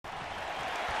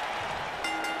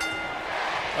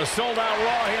A sold-out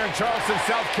Raw here in Charleston,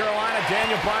 South Carolina.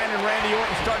 Daniel Bryan and Randy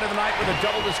Orton started the night with a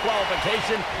double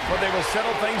disqualification, but they will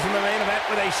settle things in the main event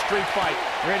with a street fight.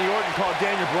 Randy Orton called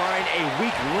Daniel Bryan a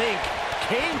weak link.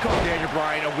 Kane called Daniel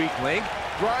Bryan a weak link.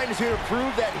 Bryan is here to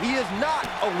prove that he is not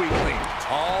a weak link.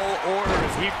 Tall order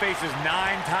as he faces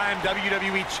 9-time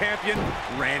WWE champion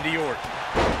Randy Orton.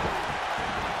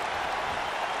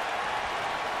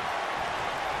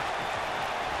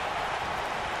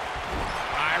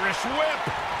 Irish whip.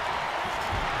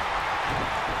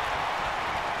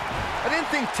 I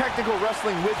didn't think technical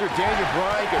wrestling wizard Daniel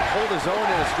Bryan could hold his own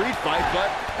in a street fight,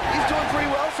 but he's doing pretty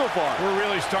well so far. We're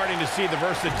really starting to see the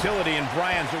versatility in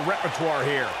Bryan's repertoire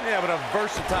here. Yeah, but a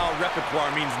versatile repertoire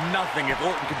means nothing if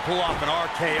Orton can pull off an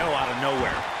RKO out of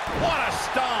nowhere. What a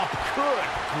stomp! Good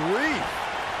grief.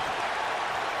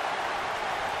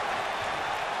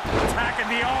 Attacking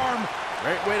the arm.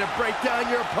 Great way to break down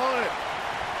your opponent.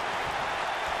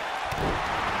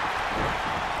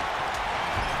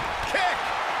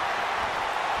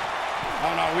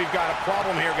 Oh, no, we've got a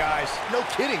problem here, guys. No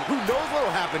kidding. Who knows what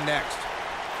will happen next?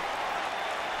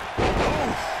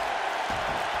 Oof.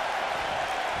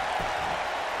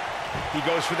 He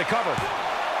goes for the cover.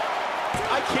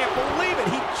 I can't believe it.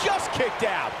 He just kicked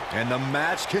out. And the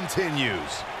match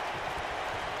continues.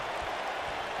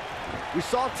 We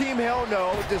saw Team Hell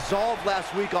No dissolve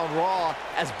last week on Raw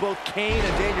as both Kane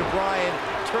and Daniel Bryan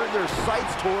turned their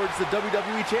sights towards the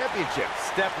WWE Championship.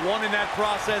 Step one in that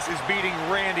process is beating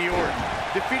Randy Orton.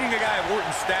 Defeating a guy of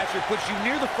Orton's stature puts you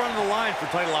near the front of the line for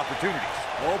title opportunities.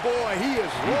 Oh boy, he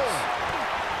is rolling.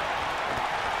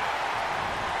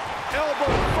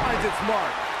 Elbow finds its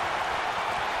mark.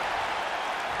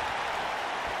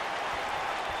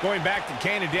 Going back to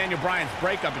Kane and Daniel Bryan's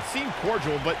breakup, it seemed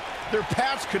cordial, but their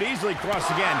paths could easily cross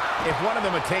again if one of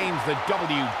them attains the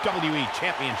WWE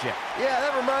Championship. Yeah,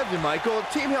 that reminds me, Michael.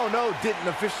 Team Hell No didn't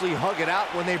officially hug it out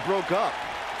when they broke up.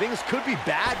 Things could be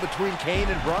bad between Kane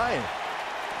and Bryan.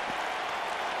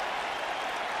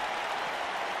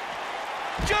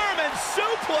 German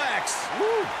suplex!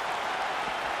 Woo.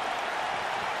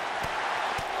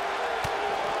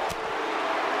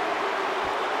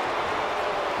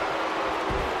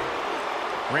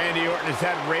 Randy Orton has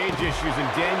had rage issues, and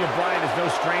Daniel Bryan is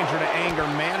no stranger to anger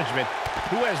management.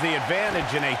 Who has the advantage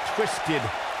in a twisted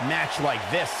match like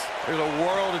this? There's a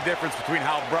world of difference between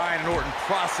how Bryan and Orton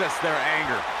process their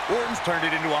anger. Orton's turned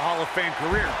it into a Hall of Fame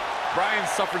career. Bryan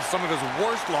suffered some of his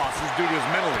worst losses due to his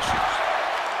mental issues.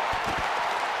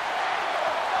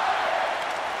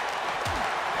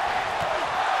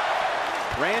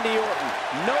 Randy Orton,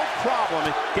 no problem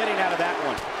getting out of that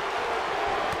one.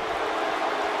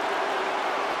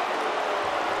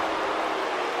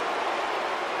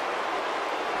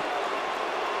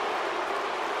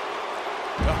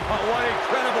 What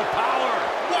incredible power!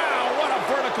 Wow, what a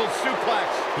vertical suplex!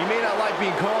 He may not like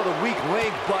being called a weak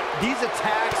link, but these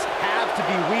attacks have to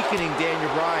be weakening Daniel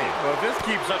Bryan. Well, if this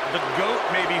keeps up, the GOAT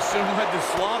may be soon led to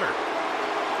slaughter.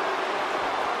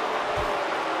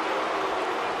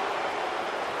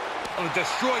 It'll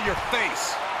destroy your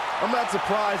face. I'm not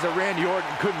surprised that Randy Orton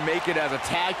couldn't make it as a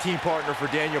tag team partner for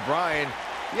Daniel Bryan.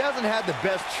 He hasn't had the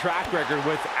best track record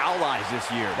with allies this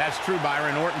year. That's true,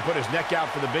 Byron. Orton put his neck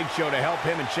out for the Big Show to help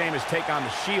him and Sheamus take on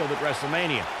the Shield at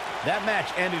WrestleMania. That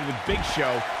match ended with Big Show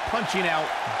punching out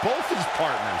both his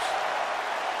partners.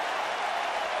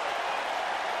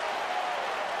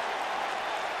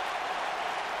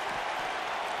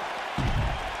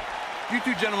 You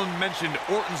two gentlemen mentioned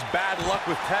Orton's bad luck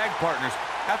with tag partners.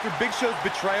 After Big Show's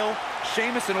betrayal,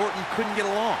 Sheamus and Orton couldn't get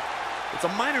along. It's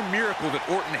a minor miracle that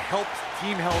Orton helped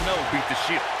Team Hell No beat the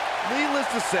Shield. Needless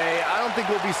to say, I don't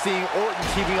think we'll be seeing Orton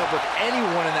teaming up with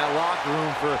anyone in that locker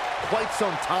room for quite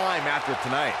some time after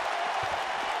tonight.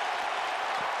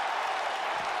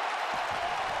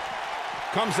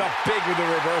 Comes up big with the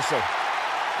reversal.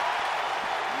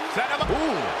 Set him up.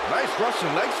 Ooh, nice Russian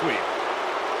leg sweep.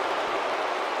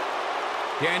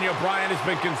 Daniel Bryan has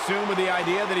been consumed with the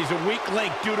idea that he's a weak link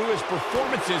due to his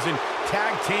performances in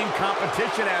tag team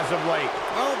competition as of late.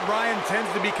 Well, Bryan tends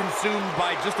to be consumed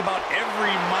by just about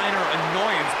every minor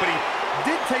annoyance, but he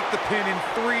did take the pin in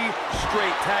 3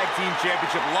 straight tag team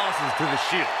championship losses to the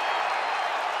Shield.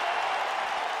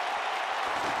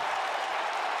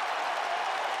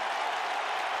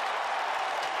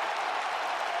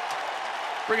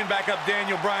 Bringing back up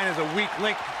Daniel Bryan as a weak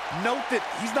link. Note that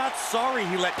he's not sorry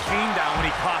he let Kane down when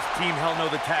he cost Team Hell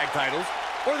No the tag titles,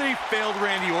 or that he failed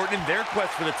Randy Orton in their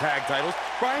quest for the tag titles.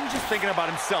 Bryan's just thinking about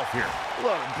himself here.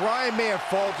 Look, Bryan may have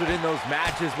faltered in those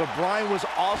matches, but Bryan was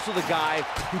also the guy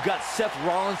who got Seth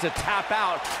Rollins to tap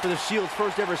out for the Shield's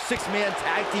first ever 6-man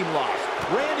tag team loss.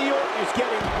 Randy Orton is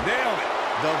getting Nailed it.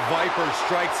 The Viper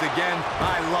strikes again.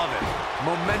 I love it.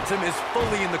 Momentum is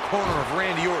fully in the corner of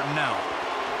Randy Orton now.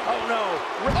 Oh, no.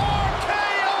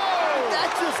 RKO! That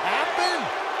just happened?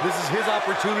 This is his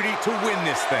opportunity to win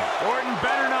this thing. Orton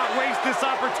better not waste this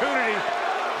opportunity.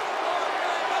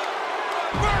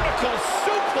 Vertical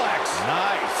suplex.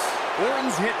 Nice.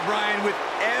 Orton's hit Bryan with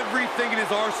everything in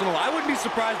his arsenal. I wouldn't be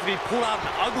surprised if he pulled out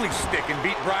an ugly stick and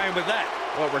beat Bryan with that.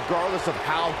 Well, regardless of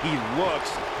how he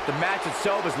looks, the match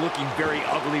itself is looking very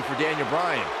ugly for Daniel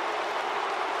Bryan.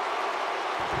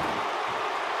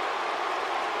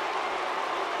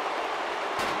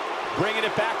 Bringing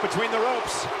it back between the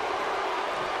ropes.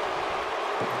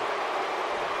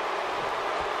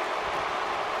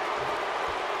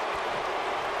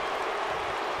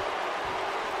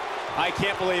 I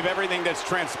can't believe everything that's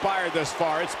transpired thus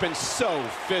far. It's been so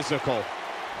physical.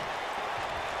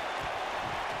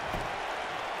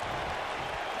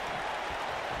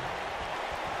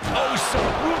 Oh, so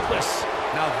ruthless.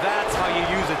 Now that's how you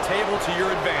use a table to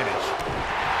your advantage.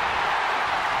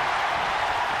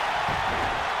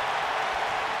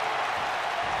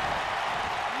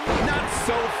 Not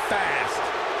so fast.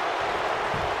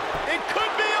 It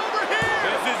could be over here.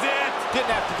 This is it.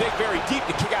 Didn't have to dig very deep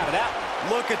to kick out of that one.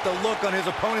 Look at the look on his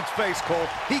opponent's face, Cole.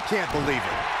 He can't believe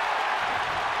it.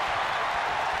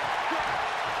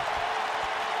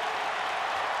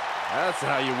 That's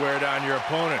how you wear down your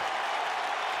opponent.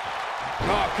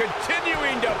 Oh,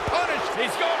 continuing to punish.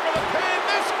 He's going for the pin.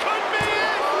 This could be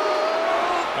it.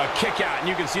 A kick out, and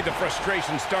you can see the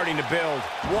frustration starting to build.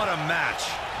 What a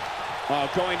match. Oh,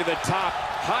 going to the top.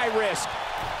 High risk.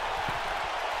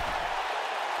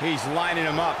 He's lining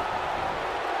him up.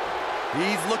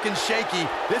 He's looking shaky.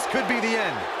 This could be the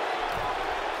end.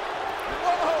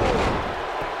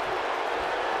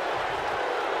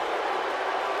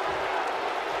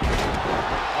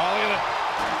 Oh, look at it.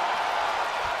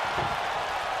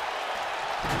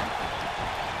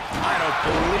 I don't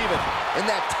believe it. And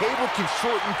that table can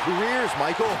shorten careers,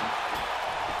 Michael.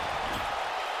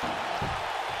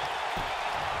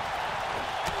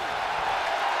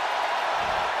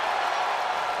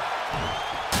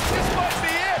 This might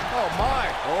be it. Oh, my.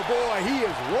 Oh, boy, he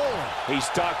is rolling. He's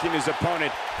stalking his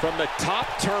opponent from the top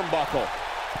turnbuckle.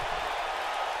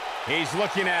 He's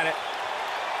looking at it.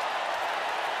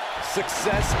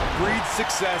 Success breeds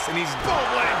success, and he's Full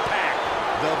impact.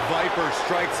 The Viper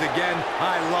strikes again.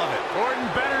 I love it. Orton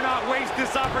better not waste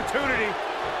this opportunity.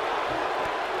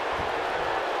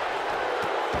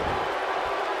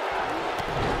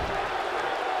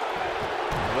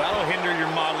 That'll hinder your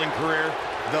modeling career.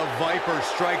 The Viper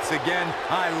strikes again.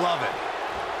 I love it.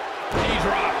 Knee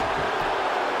drop.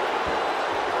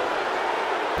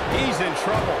 He's in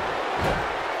trouble.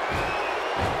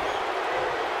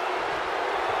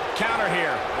 Counter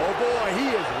here. Oh, boy, he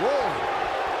is rolling.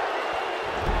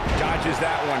 Dodges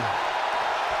that one.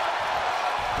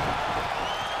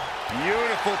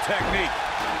 Beautiful technique.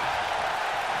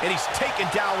 And he's taken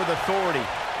down with authority.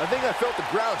 I think I felt the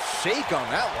ground shake on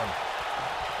that one.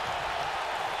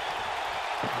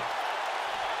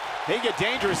 They get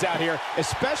dangerous out here,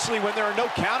 especially when there are no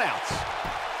countouts.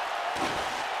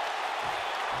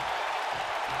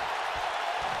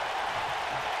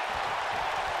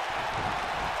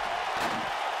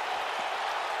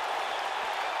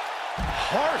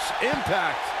 Harsh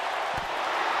impact.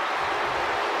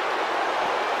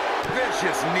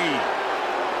 Vicious knee.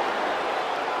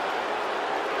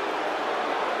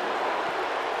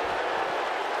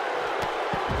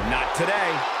 Not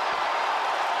today.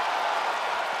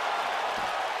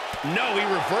 No, he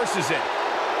reverses it.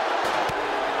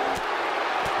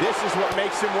 This is what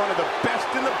makes him one of the best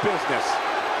in the business.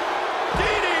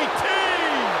 DDT!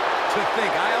 To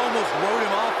think, I almost wrote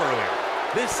him off earlier.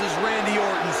 This is Randy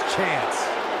Orton's chance.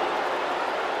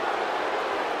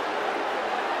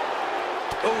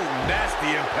 Oh,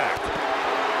 nasty impact.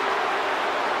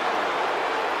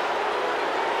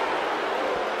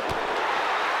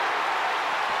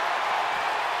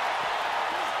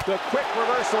 The quick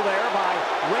reversal there by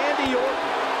Randy Orton.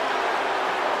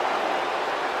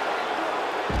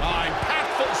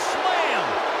 Impactful slam.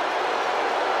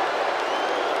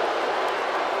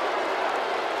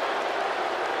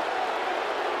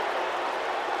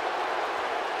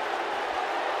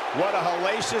 What a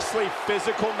hellaciously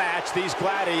physical match these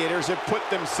gladiators have put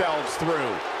themselves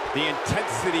through. The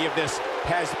intensity of this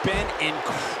has been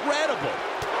incredible.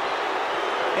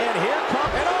 And here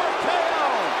comes an RKO.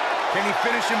 Can he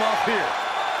finish him off here?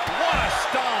 What a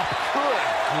stomp. Good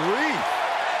grief.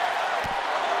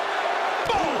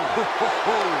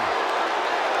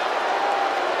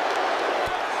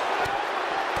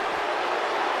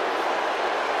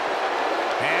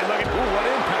 And look at, ooh, what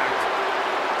impact.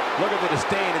 Look at the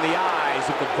disdain in the eyes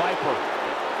of the Viper.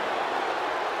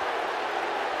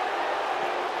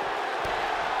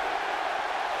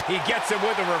 He gets him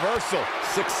with a reversal.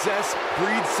 Success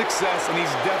breeds success, and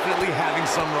he's definitely having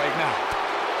some right now.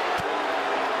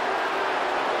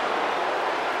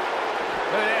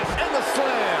 Look at this. And the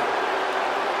slam.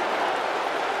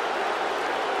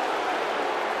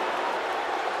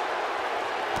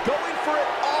 Going for it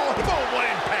all. Boom, what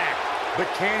impact. But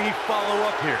can he follow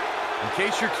up here? In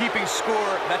case you're keeping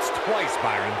score, that's twice,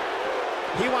 Byron.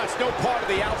 He wants no part of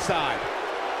the outside.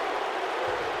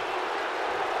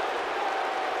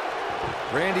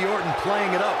 Randy Orton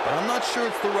playing it up, but I'm not sure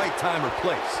it's the right time or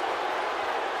place.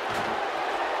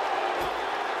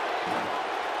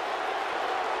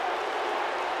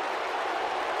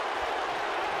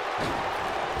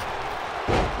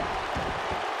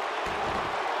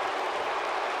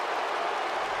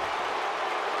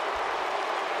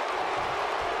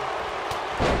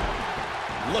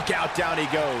 Look out, down he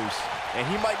goes. And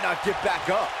he might not get back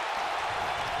up.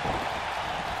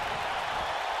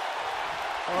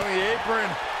 On the apron.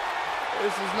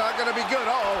 This is not going to be good.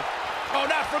 Uh-oh. Oh,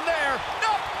 not from there.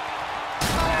 No.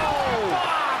 Oh,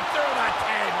 bomb through the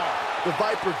table. The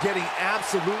Viper getting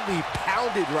absolutely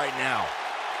pounded right now.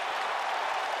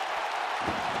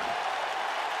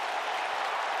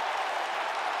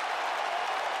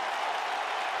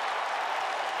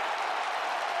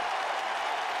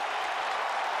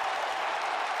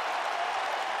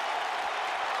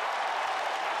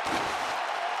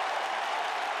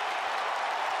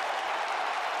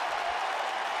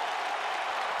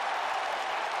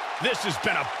 This has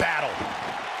been a battle.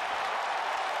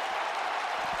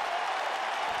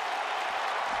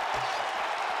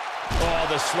 Oh,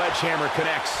 the sledgehammer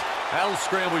connects. That'll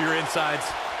scramble your insides.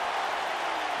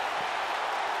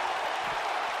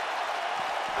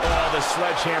 Oh, the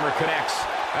sledgehammer connects.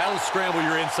 That'll scramble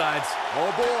your insides. Oh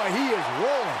boy, he is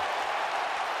rolling.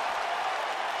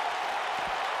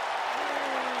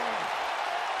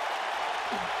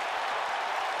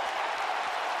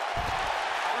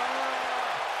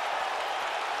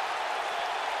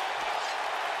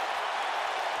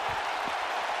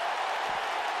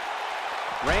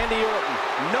 Randy Orton,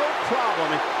 no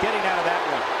problem in getting out of that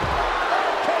one.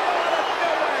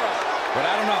 But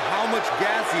I don't know how much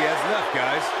gas he has left,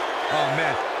 guys. Oh,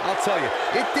 man, I'll tell you,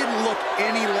 it didn't look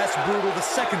any less brutal the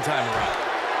second time around.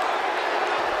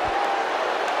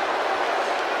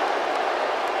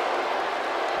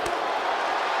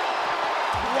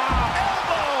 Wow,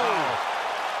 elbow!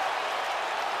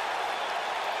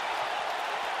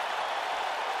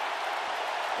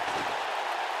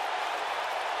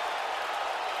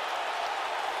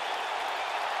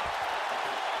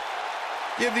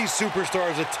 Give these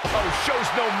superstars a Oh, shows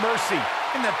no mercy.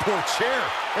 in that poor chair.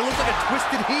 It looks like a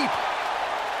twisted heap.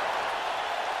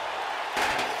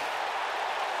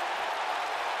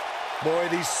 Boy,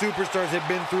 these superstars have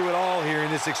been through it all here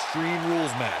in this Extreme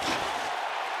Rules match.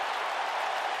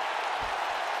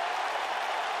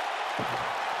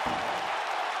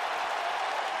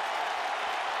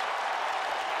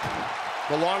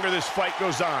 The longer this fight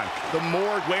goes on, the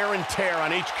more wear and tear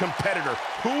on each competitor.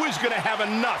 Who is going to have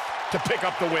enough to pick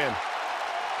up the win?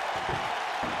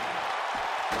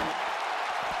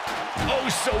 Oh,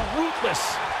 so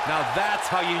ruthless. Now that's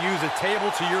how you use a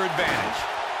table to your advantage.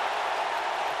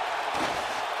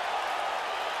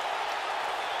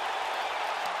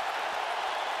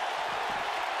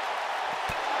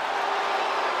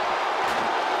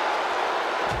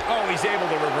 Oh, he's able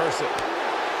to reverse it.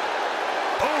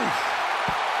 Oh!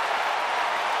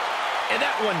 And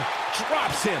that one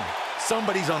drops him.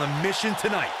 Somebody's on a mission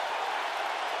tonight.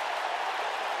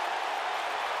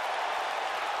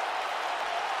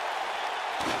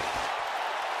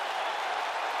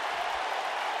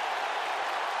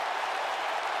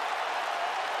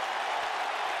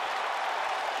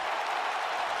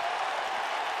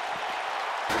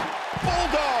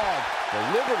 Bulldog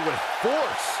delivered with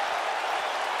force.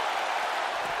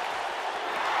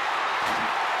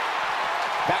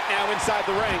 Back now inside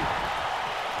the ring.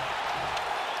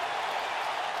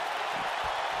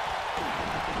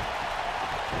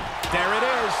 There it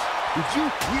is. Did you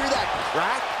hear that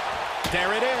crack?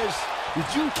 There it is. Did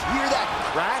you hear that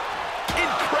crack?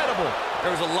 Incredible.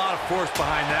 There was a lot of force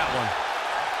behind that one.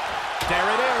 There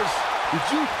it is. Did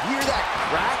you hear that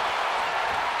crack?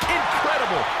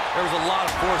 Incredible. There was a lot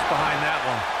of force behind that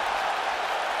one.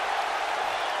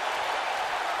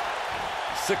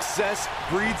 Success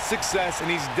breeds success,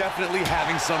 and he's definitely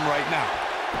having some right now.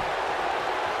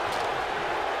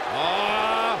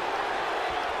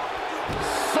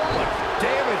 So much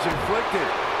damage inflicted.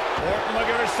 Orton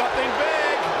looking for something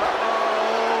big.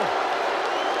 Uh-oh.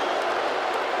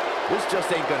 This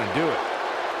just ain't gonna do it.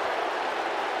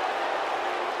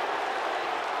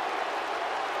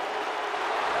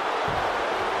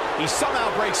 He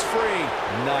somehow breaks free.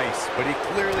 Nice, but he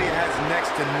clearly has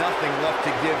next to nothing left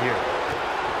to give here.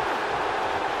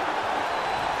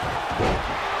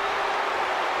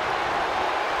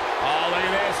 Oh, look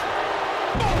at this.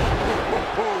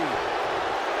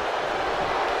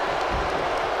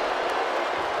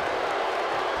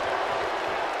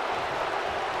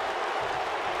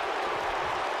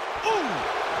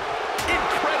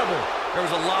 Incredible. There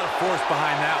was a lot of force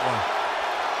behind that one.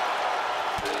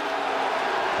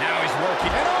 Now he's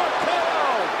working. And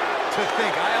To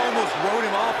think, I almost wrote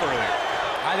him off earlier.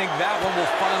 I think that one will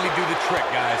finally do the trick,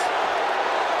 guys.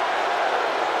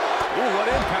 Ooh, what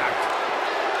impact.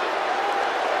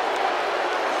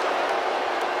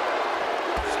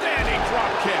 Standing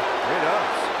drop kick. It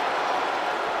does.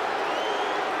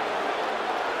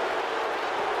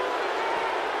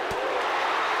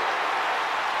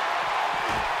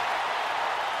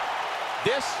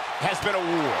 This has been a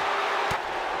war.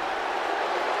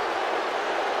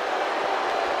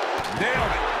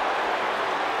 Nailed it.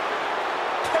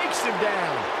 Takes him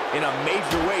down in a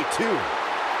major way, too.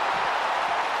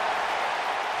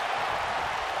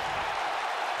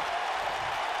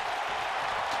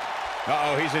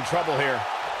 Uh-oh, he's in trouble here.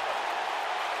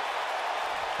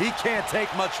 He can't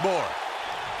take much more.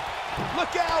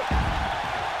 Look out!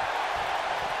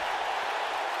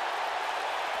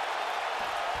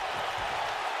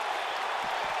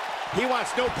 He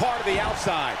wants no part of the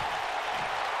outside.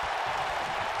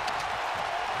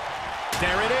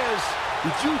 There it is.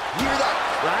 Did you hear that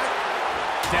crack?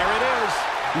 There it is.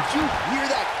 Did you hear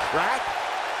that crack?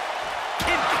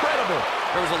 Incredible.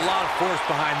 There was a lot of force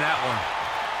behind that one.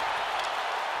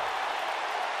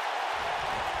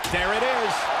 There it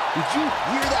is. Did you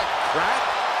hear that crack?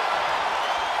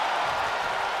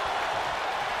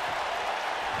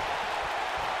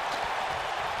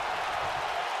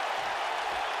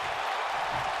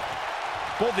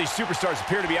 Both these superstars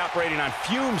appear to be operating on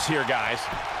fumes here, guys.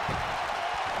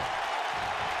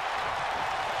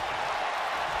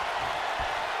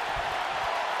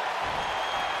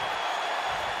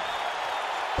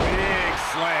 Big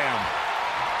slam.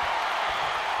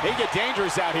 They get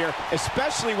dangerous out here,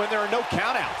 especially when there are no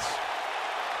countouts.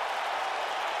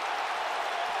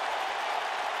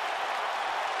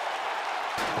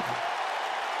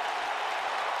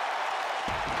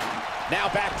 Now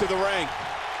back to the ring.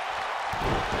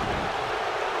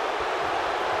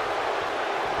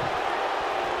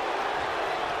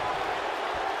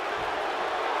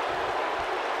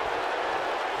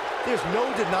 There's no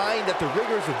denying that the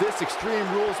rigors of this Extreme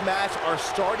Rules match are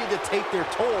starting to take their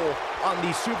toll on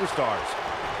these superstars.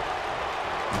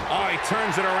 Oh, he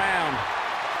turns it around.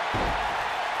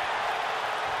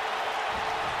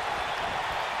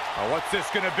 Oh, what's this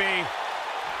gonna be?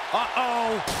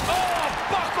 Uh-oh. Oh,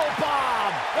 buckle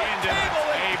bomb! The table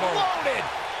is loaded!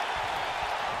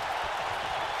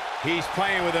 He's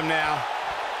playing with him now.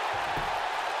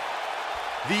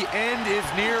 The end is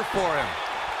near for him.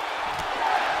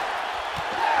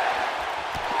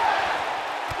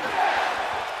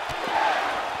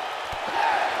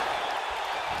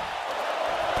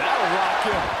 That'll rock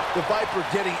him. The Viper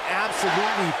getting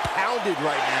absolutely pounded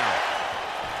right now.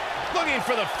 Looking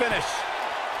for the finish.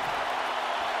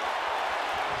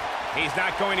 He's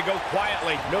not going to go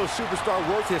quietly. No superstar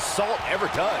worth his salt ever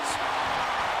does.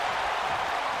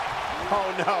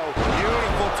 Oh, no.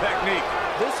 Beautiful technique.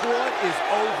 This one is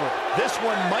over. This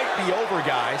one might be over,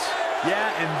 guys.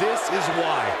 Yeah, and this is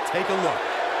why. Take a look.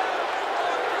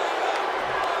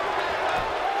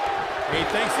 He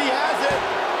thinks he has it.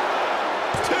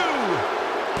 2,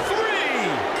 3.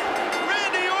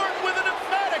 Randy Orton with an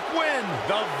emphatic win.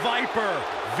 The Viper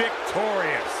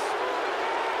victorious.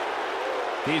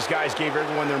 These guys gave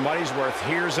everyone their money's worth.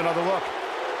 Here's another look.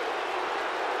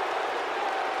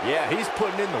 Yeah, he's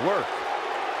putting in the work.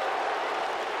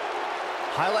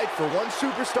 Highlight for one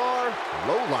superstar,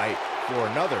 low light for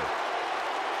another.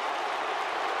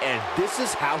 And this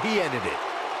is how he ended it.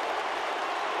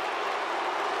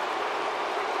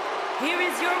 Here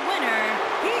is your winner.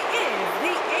 He is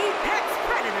the Apex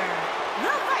Predator,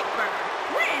 the Viper,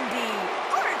 Randy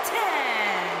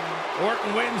Orton.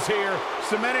 Orton wins here,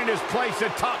 cementing his place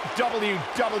atop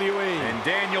WWE. And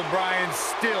Daniel Bryan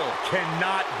still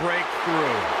cannot break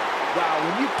through. Wow,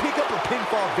 when you pick up a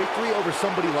pinfall victory over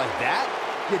somebody like that,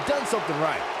 you've done something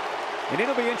right. And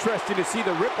it'll be interesting to see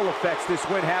the ripple effects this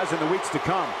win has in the weeks to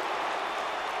come.